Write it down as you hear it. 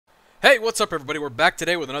Hey, what's up everybody? We're back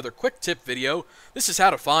today with another quick tip video. This is how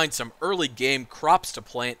to find some early game crops to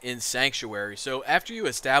plant in Sanctuary. So after you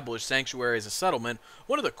establish Sanctuary as a settlement,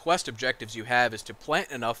 one of the quest objectives you have is to plant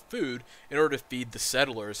enough food in order to feed the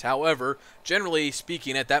settlers. However, generally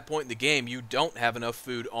speaking, at that point in the game, you don't have enough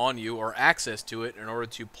food on you or access to it in order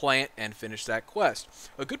to plant and finish that quest.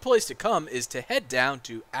 A good place to come is to head down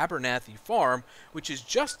to Abernathy Farm, which is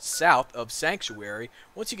just south of Sanctuary.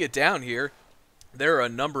 Once you get down here, there are a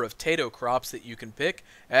number of Tato crops that you can pick,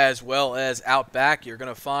 as well as out back you're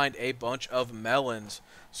going to find a bunch of melons.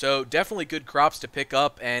 So definitely good crops to pick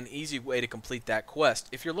up and easy way to complete that quest.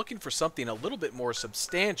 If you're looking for something a little bit more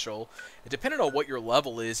substantial, depending on what your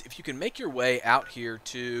level is, if you can make your way out here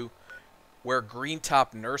to where Green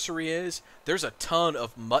Top Nursery is, there's a ton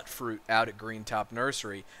of Mutfruit out at Green Top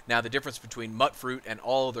Nursery. Now the difference between Mutfruit and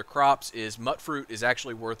all other crops is Mutfruit is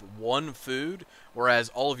actually worth 1 food, whereas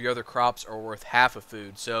all of your other crops are worth half a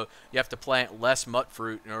food. So you have to plant less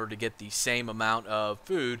Mutfruit in order to get the same amount of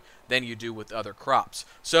food than you do with other crops.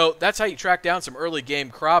 So that's how you track down some early game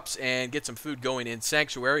crops and get some food going in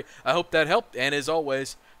Sanctuary. I hope that helped, and as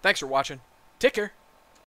always, thanks for watching. Take care.